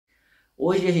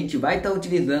Hoje a gente vai estar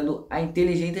utilizando a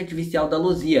inteligência artificial da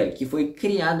LuzIA, que foi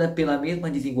criada pela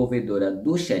mesma desenvolvedora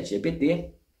do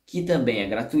chatGPT, que também é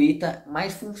gratuita,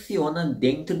 mas funciona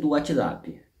dentro do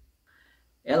WhatsApp.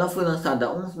 Ela foi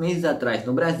lançada uns meses atrás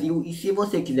no Brasil e se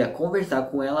você quiser conversar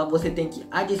com ela, você tem que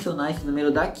adicionar esse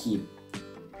número daqui.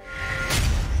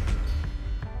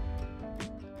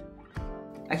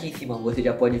 Aqui em cima você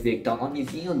já pode ver que está o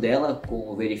nomezinho dela com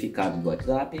o verificado do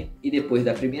WhatsApp e depois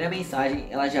da primeira mensagem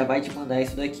ela já vai te mandar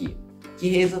isso daqui. Que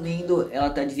resumindo, ela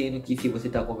está dizendo que se você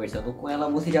está conversando com ela,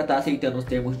 você já está aceitando os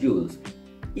termos de uso.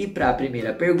 E para a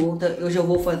primeira pergunta, eu já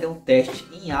vou fazer um teste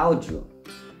em áudio.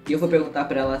 E eu vou perguntar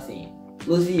para ela assim: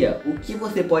 LuzIA, o que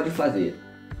você pode fazer?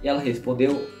 E ela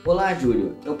respondeu: olá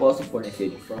Júlio, eu posso fornecer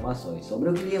informações sobre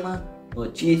o clima,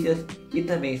 notícias e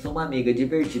também sou uma amiga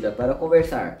divertida para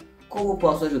conversar. Como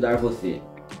posso ajudar você?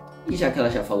 E já que ela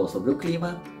já falou sobre o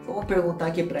clima, vamos perguntar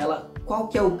aqui para ela qual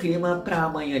que é o clima para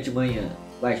amanhã de manhã.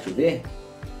 Vai chover?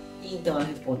 E então ela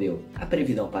respondeu: a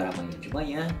previsão para amanhã de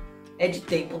manhã é de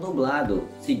tempo nublado,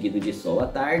 seguido de sol à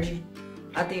tarde.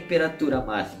 A temperatura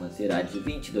máxima será de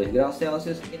 22 graus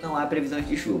Celsius e não há previsões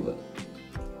de chuva.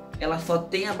 Ela só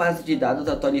tem a base de dados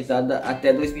atualizada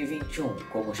até 2021,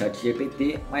 como o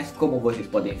chatGPT, mas como vocês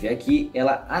podem ver aqui,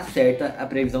 ela acerta a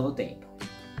previsão do tempo.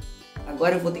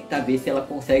 Agora eu vou tentar ver se ela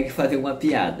consegue fazer uma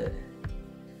piada.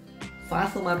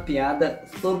 Faça uma piada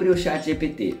sobre o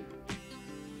chatGPT.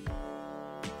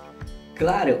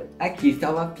 Claro, aqui está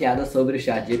uma piada sobre o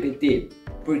chatGPT.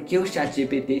 Porque o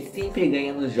chatGPT sempre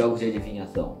ganha nos jogos de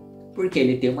adivinhação? Porque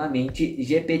ele tem uma mente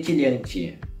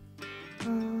gepetilhante.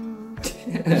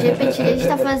 Gepetilhante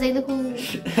está fazendo com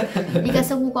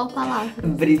ligação com qual palavra?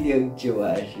 Brilhante, eu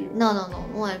acho.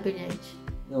 Não é brilhante.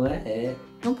 Não é? É.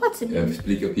 Não pode ser brilhante.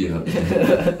 Explica a piada.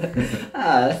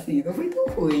 Ah, sim, não foi tão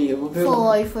ruim. Eu vou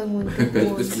perguntar. Foi muito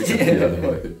ruim. Explica a piada,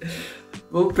 vai.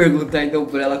 Vamos perguntar então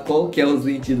pra ela qual que é o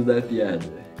sentido da piada.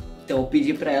 Então eu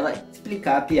pedi pra ela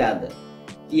explicar a piada.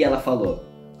 E ela falou: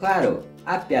 claro,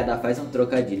 a piada faz um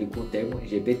trocadilho com o termo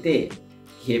GPT,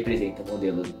 que representa o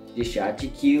modelo de chat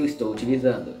que eu estou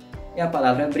utilizando. E a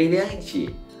palavra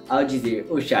brilhante, ao dizer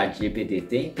o chat GPT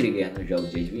sempre ganha nos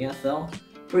jogos de adivinhação,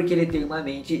 porque ele tem uma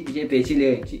mente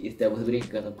gepetilhante. Estamos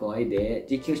brincando com a ideia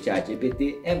de que o chat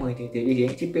GPT é muito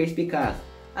inteligente e perspicaz,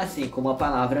 assim como a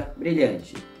palavra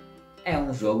brilhante. É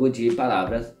um jogo de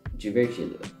palavras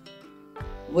divertido.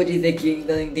 Vou dizer que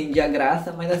ainda não entendi a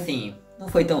graça, mas assim, não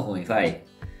foi tão ruim, vai.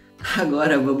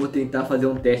 Agora vamos tentar fazer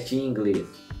um teste em inglês.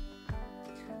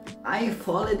 I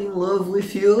fallen in love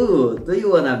with you. Do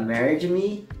you wanna marry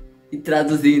me? E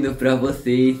traduzindo pra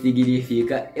vocês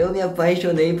significa: eu me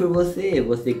apaixonei por você.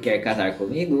 Você quer casar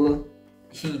comigo?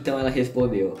 Então ela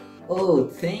respondeu: oh,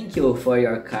 thank you for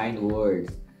your kind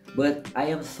words. But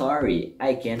I am sorry,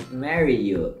 I can't marry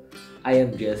you. I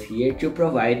am just here to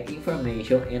provide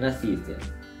information and assistance.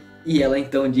 E ela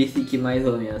então disse que mais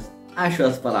ou menos achou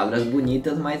as palavras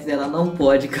bonitas, mas ela não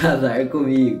pode casar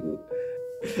comigo.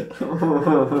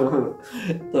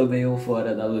 Tomei um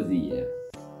fora da LuzIA.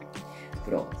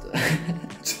 Pronto.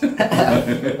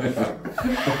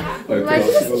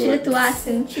 Imagina se te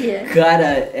atuasse, não tinha? Cara,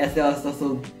 essa é uma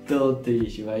situação tão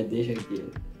triste, mas deixa aqui.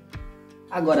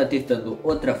 Agora testando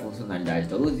outra funcionalidade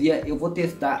da LuzIA, eu vou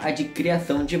testar a de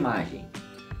criação de imagem.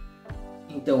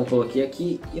 Então eu coloquei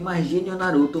aqui: imagine o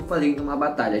Naruto fazendo uma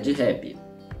batalha de rap.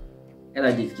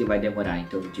 Ela disse que vai demorar em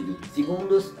torno de 20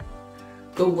 segundos.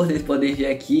 Como vocês podem ver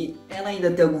aqui, ela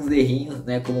ainda tem alguns errinhos,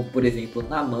 né? Como por exemplo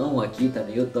na mão aqui, tá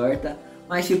meio torta.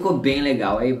 Mas ficou bem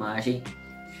legal a imagem.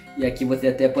 E aqui você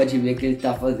até pode ver que ele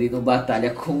tá fazendo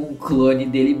batalha com um clone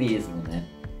dele mesmo, né?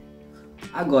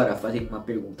 Agora, fazendo uma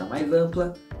pergunta mais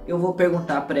ampla, eu vou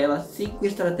perguntar para ela 5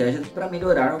 estratégias para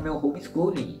melhorar o meu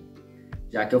homeschooling,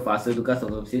 já que eu faço educação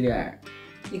domiciliar.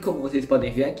 E como vocês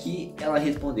podem ver aqui, ela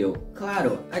respondeu: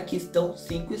 claro, aqui estão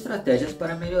 5 estratégias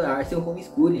para melhorar seu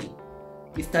homeschooling.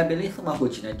 Estabeleça uma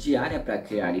rotina diária para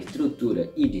criar estrutura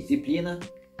e disciplina.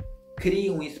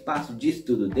 Crie um espaço de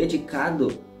estudo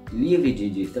dedicado, livre de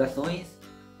distrações.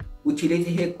 Utilize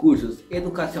recursos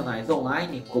educacionais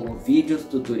online, como vídeos,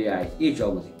 tutoriais e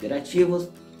jogos interativos.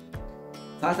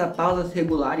 Faça pausas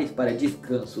regulares para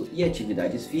descanso e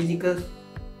atividades físicas.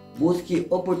 Busque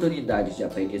oportunidades de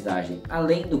aprendizagem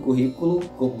além do currículo,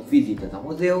 como visitas ao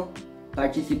museu,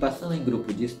 participação em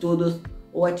grupo de estudos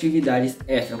ou atividades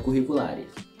extracurriculares.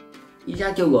 E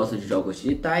já que eu gosto de jogos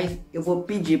digitais, eu vou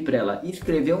pedir para ela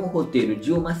escrever um roteiro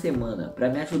de uma semana para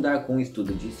me ajudar com o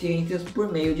estudo de ciências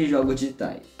por meio de jogos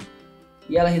digitais.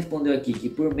 E ela respondeu aqui que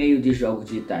por meio de jogos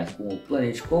digitais como o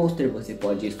Planet Coaster você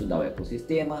pode estudar o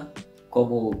ecossistema,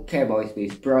 como o Kerbal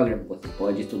Space Program você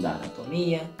pode estudar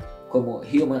anatomia, como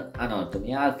Human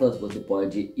Anatomy Atlas, você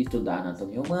pode estudar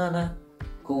anatomia humana.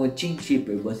 Com o Team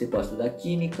Tipper você pode estudar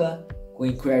química. Com o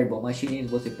Incredible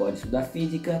Machines você pode estudar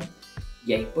física.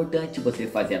 E é importante você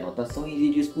fazer anotações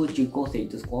e discutir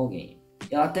conceitos com alguém.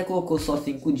 Ela até colocou só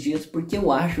 5 dias porque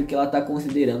eu acho que ela está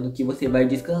considerando que você vai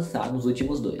descansar nos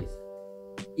últimos 2.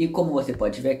 E como você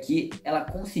pode ver aqui, ela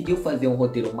conseguiu fazer um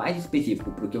roteiro mais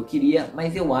específico para o que eu queria,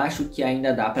 mas eu acho que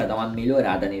ainda dá para dar uma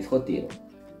melhorada nesse roteiro.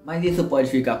 Mas isso pode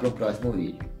ficar para o próximo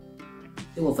vídeo.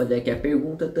 Eu vou fazer aqui a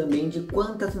pergunta também de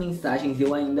quantas mensagens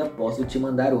eu ainda posso te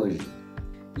mandar hoje.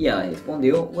 E ela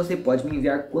respondeu: você pode me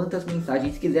enviar quantas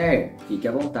mensagens quiser, fique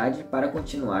à vontade para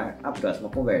continuar a próxima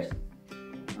conversa.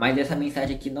 Mas essa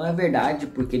mensagem aqui não é verdade,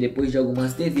 porque depois de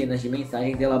algumas dezenas de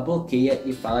mensagens ela bloqueia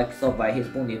e fala que só vai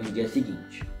responder no dia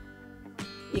seguinte.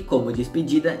 E como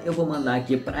despedida eu vou mandar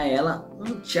aqui para ela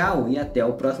um tchau e até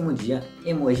o próximo dia,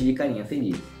 emoji de carinha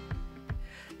feliz.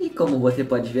 E como você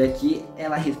pode ver aqui,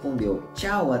 ela respondeu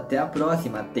tchau, até a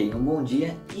próxima, tenha um bom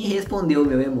dia, e respondeu o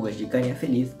meu emoji de carinha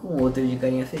feliz com outro de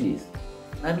carinha feliz.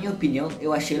 Na minha opinião,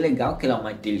 eu achei legal que ela é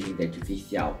uma inteligência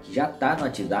artificial que já está no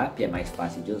WhatsApp, é mais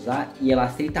fácil de usar, e ela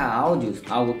aceita áudios,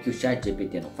 algo que o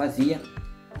chatGPT não fazia.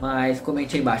 Mas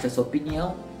comente aí embaixo a sua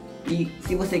opinião, e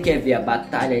se você quer ver a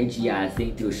batalha de IAs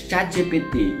entre o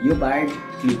chatGPT e o Bard,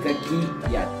 clica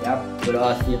aqui e até a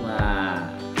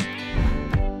próxima!